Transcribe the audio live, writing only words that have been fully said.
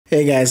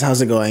Hey guys,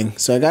 how's it going?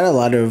 So I got a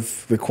lot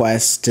of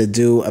requests to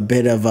do a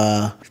bit of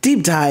a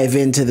deep dive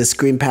into the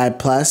ScreenPad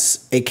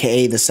Plus,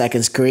 aka the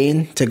second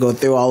screen, to go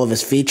through all of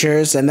its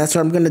features, and that's what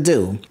I'm going to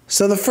do.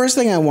 So the first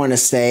thing I want to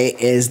say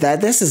is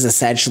that this is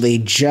essentially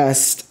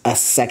just a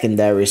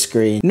secondary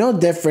screen. No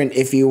different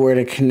if you were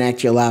to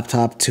connect your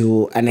laptop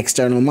to an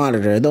external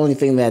monitor. The only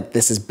thing that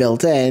this is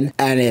built in,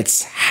 and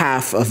it's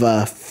half of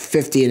a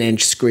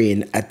 15-inch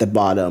screen at the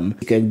bottom.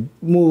 You can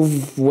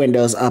move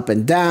windows up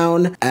and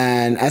down,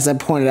 and as I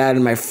pointed out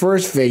in my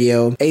first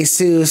video,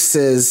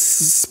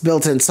 Asus's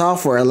built-in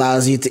software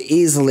allows you to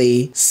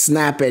easily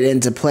snap it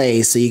into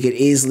place, so you can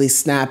easily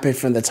snap it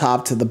from the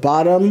top to the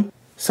bottom.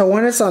 So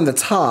when it's on the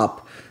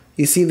top,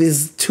 you see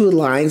these two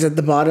lines at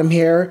the bottom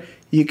here.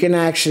 You can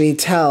actually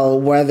tell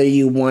whether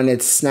you want to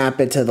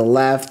snap it to the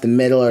left, the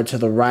middle, or to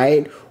the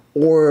right,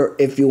 or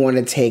if you want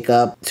to take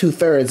up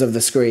 2/3 of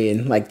the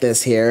screen like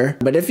this here.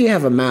 But if you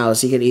have a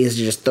mouse, you can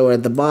easily just throw it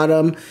at the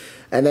bottom,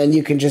 and then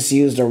you can just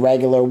use the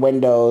regular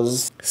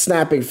Windows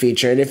snapping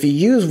feature. And if you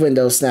use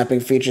Windows snapping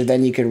feature,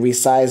 then you can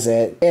resize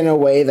it in a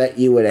way that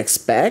you would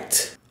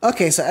expect.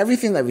 Okay, so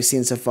everything that we've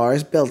seen so far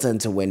is built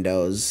into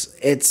Windows.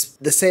 It's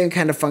the same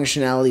kind of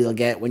functionality you'll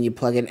get when you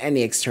plug in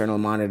any external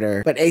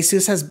monitor, but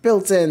Asus has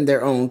built in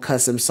their own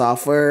custom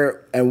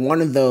software, and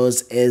one of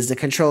those is the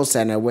control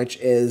center, which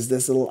is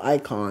this little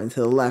icon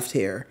to the left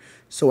here.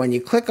 So when you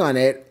click on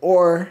it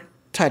or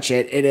touch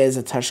it, it is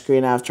a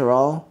touchscreen after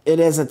all. It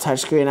is a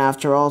touchscreen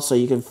after all, so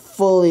you can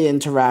fully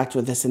interact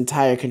with this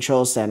entire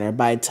control center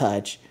by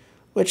touch,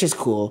 which is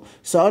cool.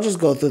 So I'll just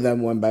go through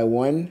them one by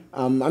one.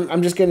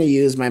 I'm just gonna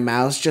use my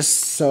mouse just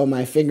so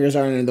my fingers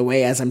aren't in the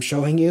way as I'm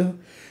showing you.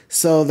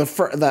 So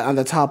on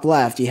the top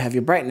left, you have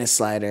your brightness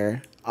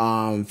slider.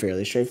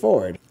 Fairly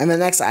straightforward. And the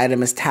next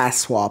item is task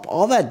swap.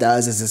 All that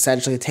does is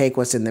essentially take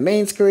what's in the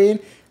main screen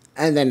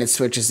and then it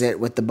switches it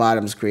with the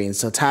bottom screen.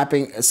 So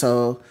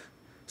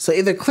so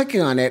either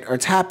clicking on it or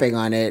tapping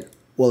on it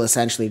will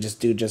essentially just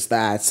do just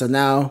that. So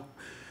now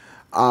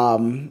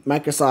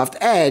Microsoft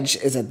Edge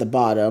is at the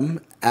bottom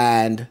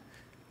and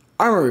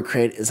Armoury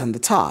Crate is on the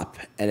top.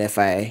 And if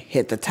I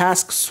hit the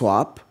task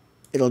swap,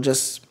 it'll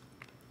just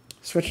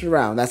switch it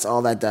around. That's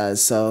all that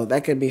does. So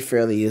that could be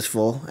fairly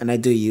useful, and I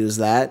do use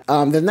that.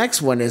 The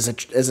next one is a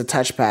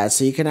touchpad.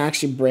 So you can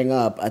actually bring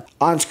up an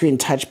on-screen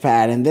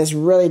touchpad, and this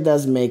really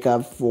does make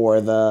up for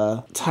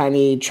the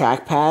tiny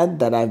trackpad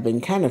that I've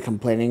been kind of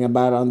complaining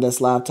about on this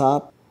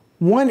laptop.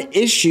 One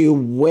issue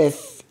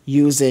with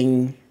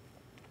using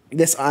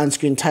this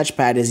on-screen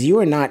touchpad is you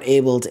are not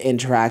able to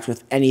interact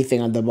with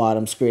anything on the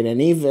bottom screen,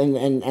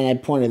 and I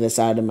pointed this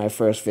out in my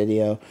first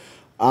video.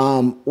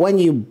 When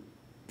you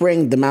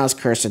bring the mouse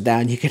cursor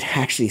down, you can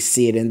actually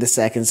see it in the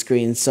second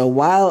screen. So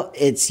while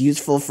it's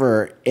useful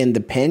for in the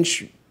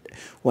pinch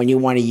when you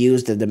want to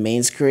use the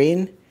main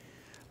screen,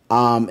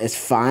 it's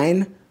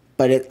fine,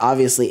 but it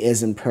obviously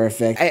isn't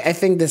perfect. I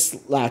think this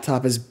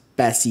laptop is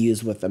best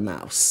used with a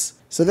mouse.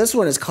 So this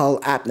one is called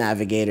App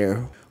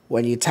Navigator.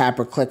 When you tap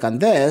or click on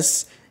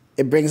this,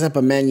 it brings up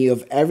a menu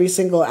of every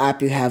single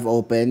app you have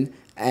open,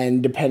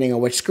 and depending on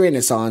which screen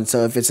it's on.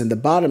 So if it's in the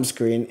bottom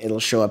screen, it'll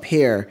show up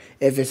here.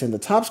 If it's in the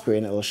top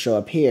screen, it'll show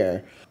up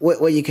here.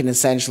 What you can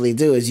essentially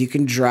do is you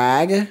can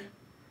drag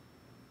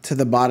to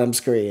the bottom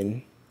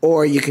screen,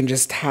 or you can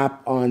just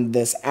tap on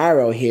this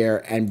arrow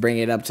here and bring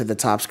it up to the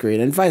top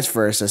screen, and vice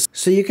versa.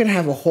 So you can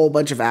have a whole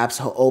bunch of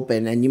apps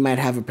open, and you might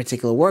have a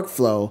particular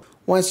workflow.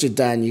 Once you're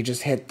done, you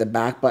just hit the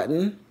back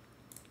button,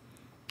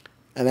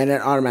 and then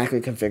it automatically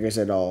configures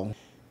it all.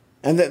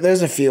 And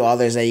there's a few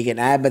others that you can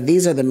add, but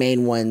these are the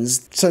main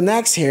ones. So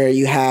next here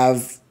you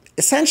have,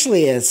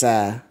 essentially it's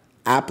a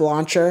app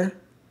launcher,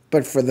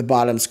 but for the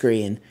bottom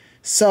screen.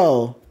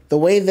 So the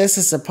way this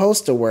is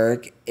supposed to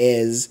work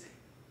is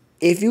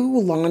if you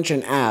launch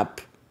an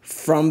app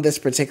from this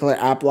particular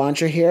app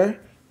launcher here,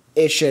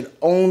 it should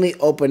only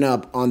open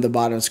up on the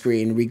bottom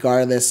screen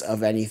regardless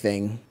of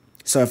anything.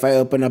 So if I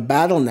open up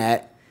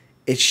BattleNet,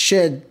 it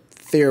should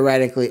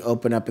theoretically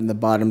open up in the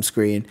bottom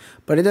screen,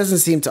 but it doesn't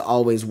seem to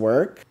always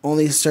work.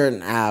 Only certain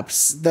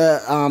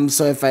apps.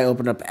 So if I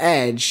open up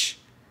Edge,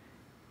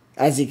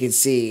 as you can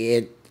see,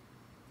 it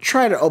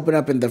tried to open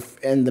up in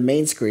the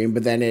main screen,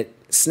 but then it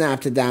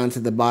snapped it down to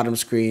the bottom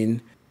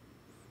screen.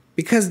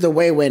 Because the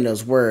way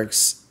Windows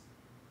works,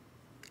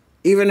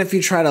 even if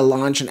you try to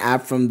launch an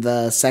app from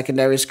the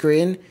secondary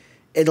screen,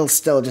 it'll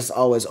still just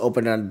always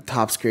open on the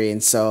top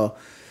screen. So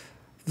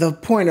the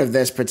point of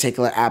this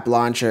particular app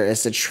launcher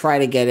is to try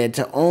to get it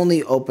to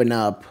only open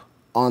up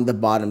on the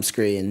bottom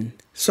screen.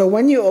 So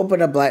when you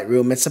open up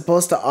Lightroom, it's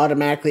supposed to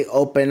automatically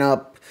open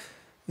up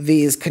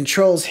these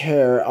controls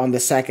here on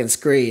the second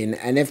screen.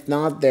 And if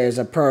not, there's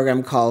a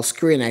program called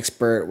Screen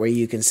Expert where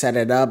you can set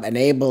it up,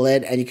 enable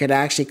it, and you can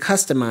actually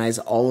customize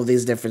all of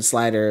these different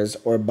sliders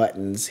or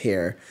buttons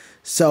here.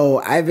 So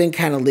I've been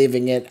kind of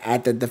leaving it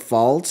at the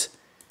default,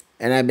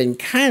 and I've been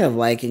kind of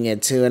liking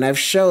it too. And I've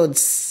showed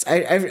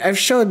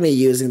me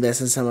using this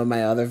in some of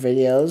my other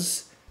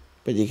videos.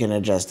 But you can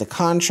adjust the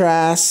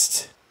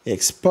contrast, the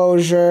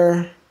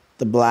exposure,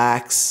 the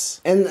blacks.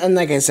 And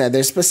like I said,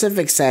 there's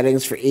specific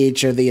settings for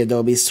each of the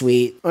Adobe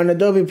suite. On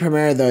Adobe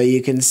Premiere though,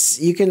 you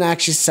can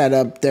actually set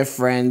up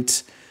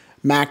different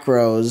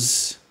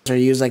macros or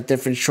use like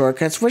different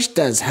shortcuts, which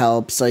does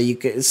help. So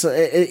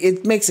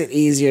it makes it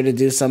easier to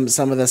do some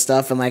of the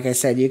stuff. And like I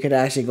said, you could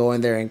actually go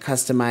in there and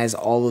customize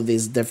all of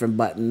these different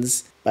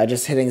buttons by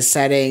just hitting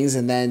settings,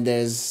 and then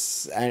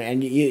there's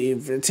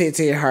you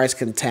to your heart's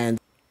content.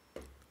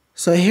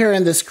 So here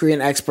in the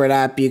Screen Expert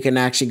app, you can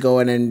actually go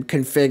in and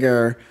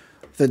configure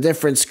the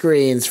different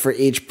screens for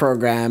each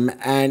program,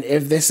 and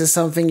if this is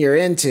something you're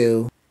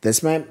into,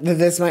 this might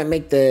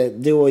make the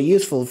Duo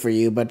useful for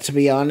you. But to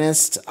be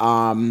honest,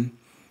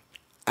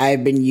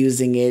 I've been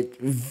using it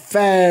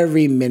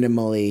very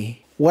minimally.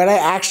 What I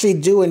actually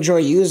do enjoy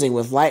using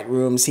with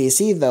Lightroom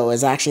CC though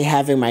is actually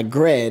having my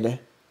grid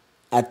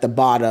at the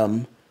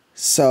bottom,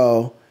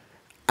 so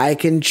I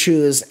can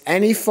choose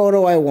any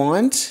photo I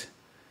want,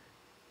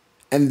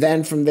 and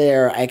then from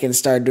there I can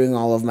start doing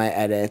all of my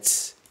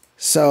edits.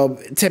 So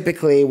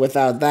typically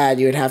without that,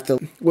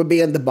 would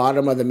be at the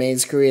bottom of the main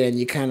screen, and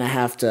you kind of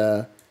have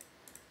to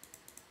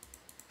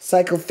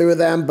cycle through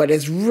them. But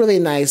it's really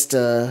nice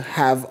to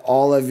have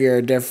all of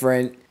your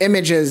different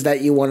images that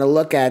you want to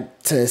look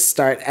at to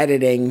start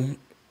editing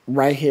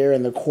right here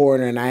in the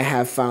corner, and I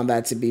have found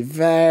that to be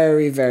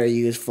very, very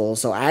useful.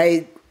 So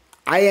I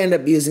end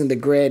up using the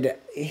grid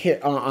here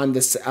on the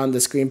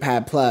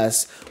ScreenPad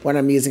Plus when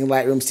I'm using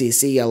Lightroom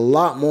CC a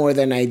lot more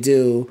than I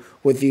do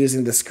with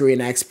using the Screen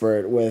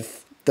Expert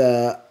with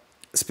the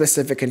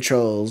specific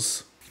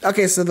controls.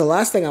 Okay, so the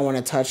last thing I want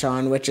to touch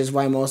on, which is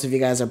why most of you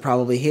guys are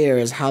probably here,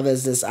 is how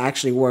does this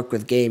actually work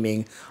with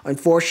gaming?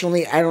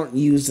 Unfortunately, I don't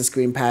use the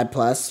ScreenPad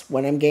Plus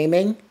when I'm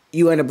gaming.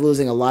 You end up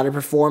losing a lot of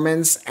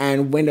performance,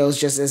 and Windows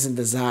just isn't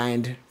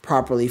designed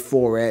properly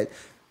for it.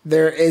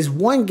 There is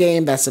one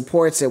game that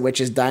supports it,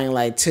 which is Dying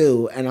Light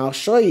 2, and I'll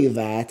show you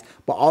that,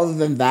 but other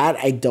than that,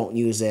 I don't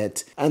use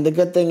it. And the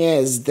good thing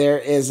is, there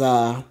is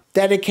a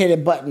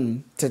dedicated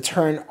button to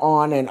turn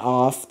on and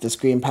off the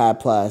ScreenPad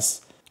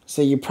Plus.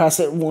 So you press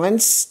it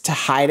once to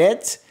hide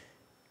it,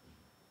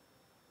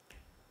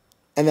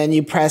 and then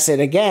you press it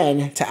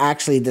again to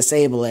actually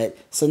disable it.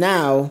 So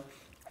now,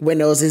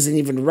 Windows isn't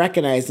even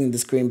recognizing the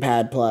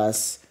ScreenPad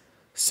Plus.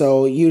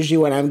 So usually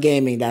when I'm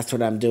gaming, that's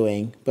what I'm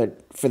doing.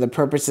 But for the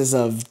purposes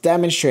of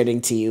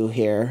demonstrating to you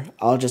here,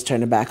 I'll just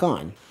turn it back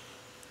on.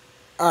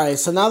 Alright,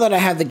 so now that I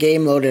have the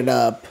game loaded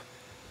up,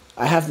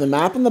 I have the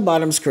map on the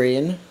bottom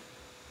screen,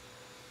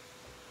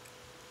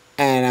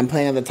 and I'm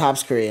playing on the top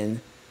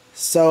screen.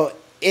 So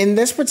in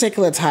this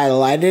particular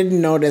title, I didn't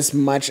notice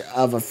much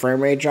of a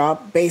frame rate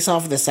drop. Based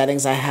off of the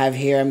settings I have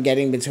here, I'm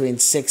getting between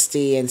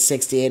 60 and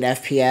 68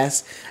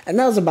 FPS, and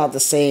that was about the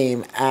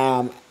same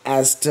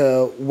as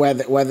to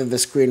whether the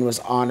screen was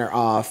on or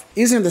off.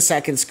 Using the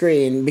second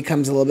screen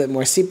becomes a little bit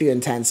more CPU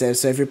intensive,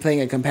 so if you're playing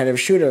a competitive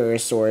shooter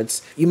of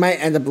sorts, you might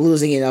end up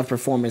losing enough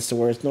performance to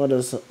where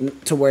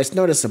it's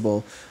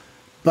noticeable.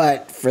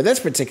 But for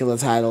this particular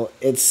title,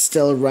 it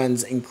still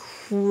runs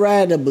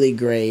incredibly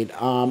great.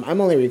 I'm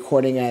only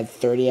recording at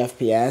 30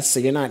 FPS, so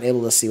you're not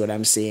able to see what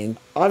I'm seeing.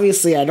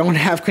 Obviously, I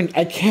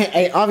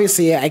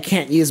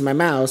can't use my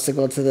mouse to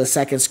go to the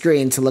second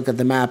screen to look at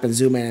the map and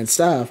zoom in and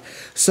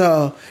stuff.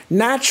 So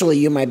naturally,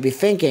 you might be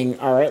thinking,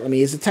 all right, let me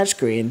use the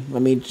touchscreen.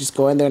 Let me just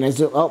go in there and I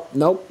zoom. Oh,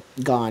 nope,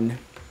 gone.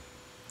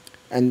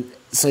 And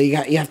so you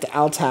have to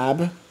Alt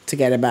Tab to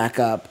get it back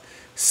up.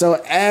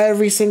 So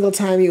every single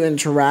time you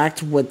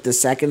interact with the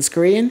second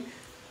screen,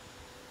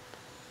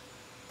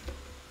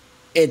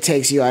 it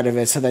takes you out of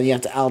it. So then you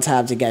have to Alt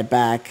Tab to get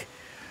back.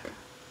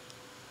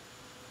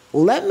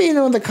 Let me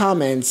know in the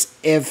comments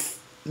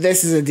if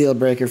this is a deal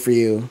breaker for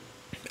you.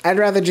 I'd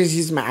rather just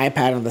use my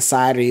iPad on the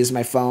side or use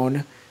my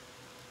phone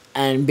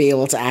and be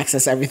able to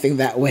access everything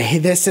that way.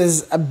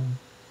 This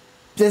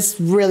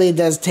really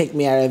does take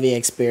me out of the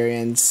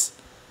experience.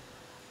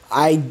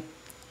 I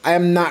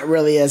am not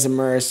really as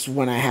immersed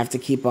when I have to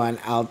keep on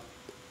Alt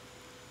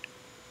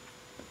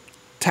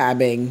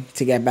tabbing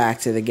to get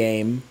back to the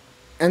game.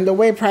 And the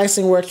way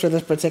pricing works for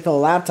this particular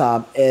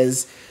laptop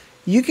is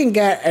you can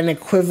get an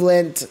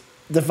equivalent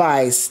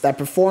device that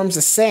performs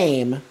the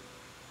same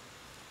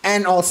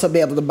and also be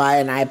able to buy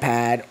an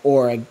iPad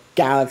or a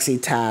Galaxy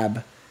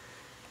Tab,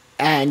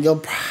 and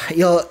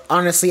you'll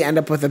honestly end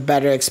up with a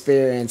better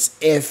experience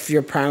if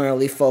you're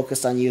primarily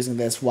focused on using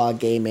this while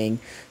gaming.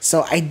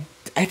 So I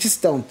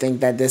just don't think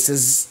that this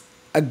is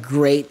a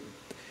great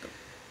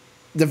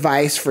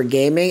device for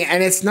gaming,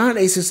 and it's not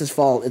Asus's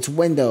fault. It's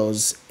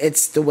Windows.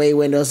 It's the way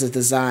Windows is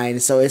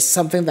designed, so it's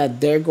something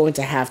that they're going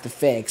to have to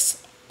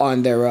fix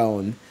on their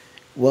own.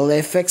 Will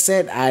they fix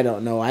it? I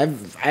don't know.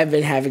 I've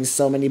been having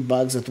so many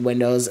bugs with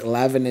Windows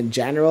 11 in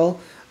general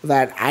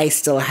that I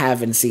still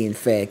haven't seen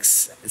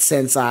fixed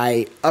since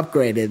I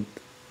upgraded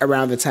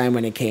around the time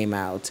when it came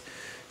out.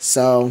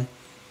 So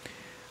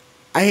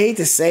I hate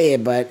to say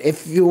it, but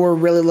if you were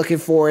really looking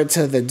forward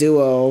to the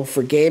Duo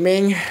for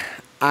gaming,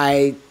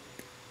 I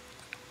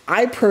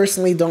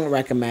personally don't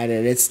recommend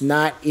it. It's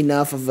not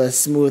enough of a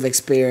smooth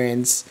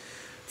experience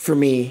for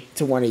me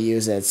to want to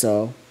use it.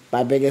 So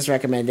my biggest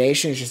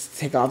recommendation is just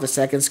take off the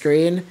second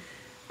screen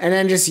and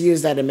then just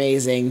use that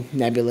amazing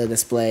Nebula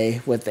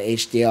display with the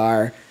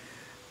HDR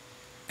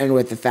and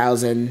with the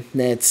 1000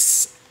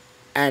 nits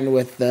and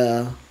with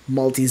the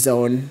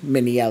multi-zone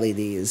mini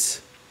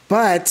LEDs.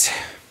 But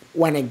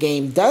when a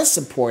game does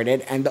support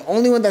it, and the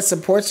only one that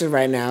supports it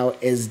right now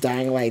is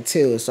Dying Light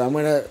 2, so I'm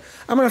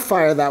gonna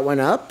fire that one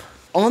up.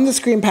 On the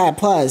screenpad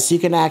Plus, you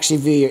can actually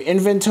view your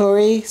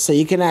inventory, so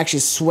you can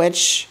actually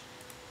switch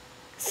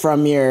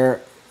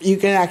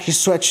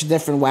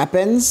different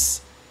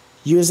weapons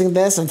using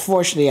this.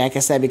 Unfortunately, like I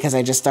said, because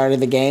I just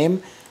started the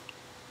game,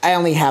 I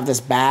only have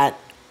this bat,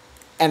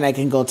 and I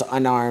can go to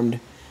unarmed,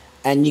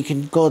 and you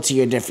can go to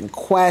your different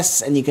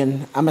quests,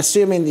 and I'm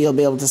assuming you'll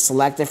be able to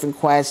select different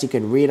quests. You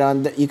can read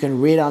on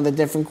the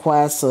different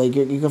quests, so you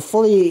can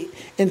fully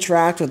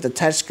interact with the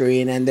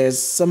touchscreen, and there's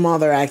some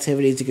other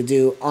activities you could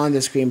do on the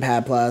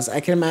screenpad Plus.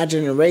 I can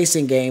imagine in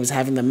racing games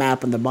having the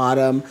map on the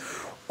bottom,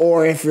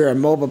 or if you're a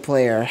mobile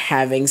player,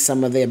 having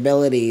some of the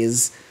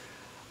abilities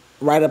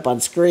right up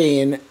on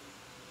screen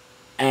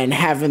and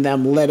having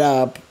them lit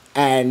up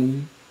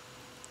and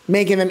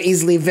making them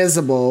easily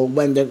visible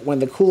when the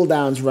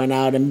cooldowns run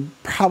out, and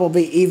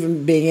probably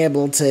even being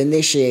able to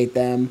initiate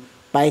them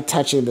by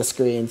touching the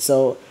screen.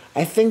 So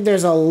I think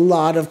there's a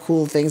lot of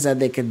cool things that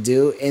they could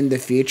do in the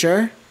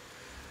future,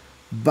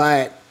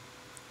 but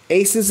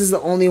Asus is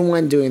the only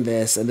one doing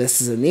this, and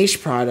this is a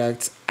niche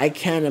product. I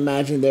can't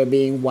imagine there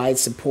being wide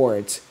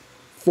support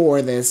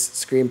for this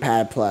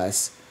screenpad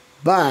Plus,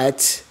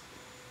 but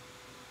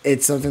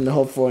it's something to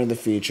hope for in the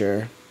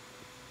future.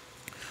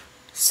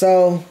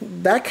 So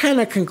that kind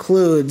of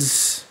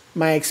concludes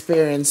my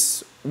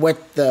experience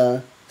with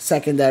the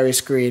secondary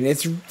screen.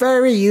 It's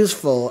very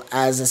useful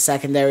as a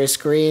secondary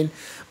screen,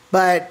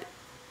 but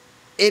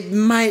it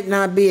might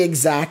not be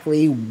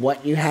exactly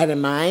what you had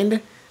in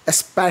mind,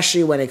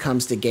 especially when it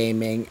comes to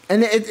gaming.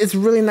 And it's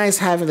really nice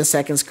having the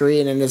second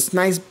screen, and it's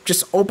nice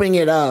just opening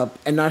it up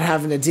and not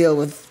having to deal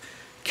with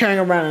carrying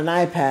around an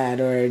iPad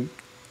or a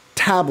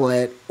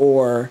tablet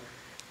or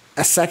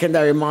a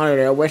secondary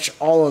monitor, which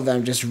all of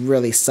them just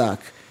really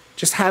suck.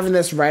 Just having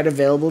this right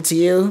available to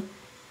you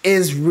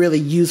is really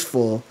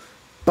useful,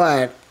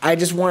 but I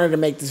just wanted to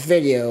make this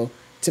video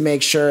to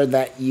make sure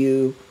that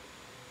you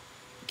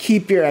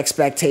keep your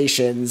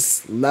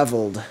expectations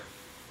leveled.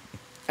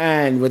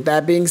 And with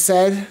that being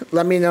said,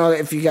 let me know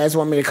if you guys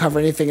want me to cover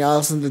anything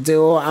else in the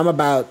Duo. I'm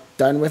about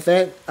done with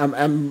it. I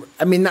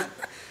mean, not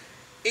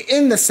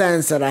in the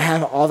sense that I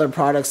have all the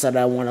products that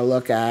I want to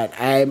look at.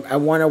 I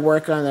want to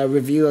work on a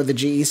review of the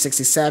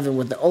GE67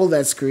 with the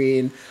OLED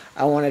screen.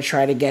 I want to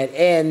try to get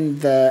in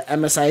the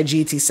MSI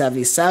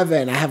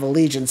GT77. I have a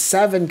Legion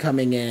 7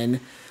 coming in.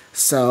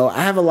 So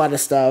I have a lot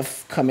of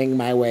stuff coming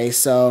my way.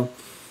 So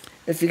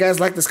if you guys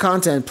like this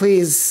content,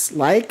 please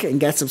like and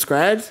get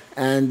subscribed.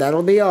 And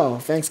that'll be all.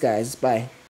 Thanks, guys. Bye.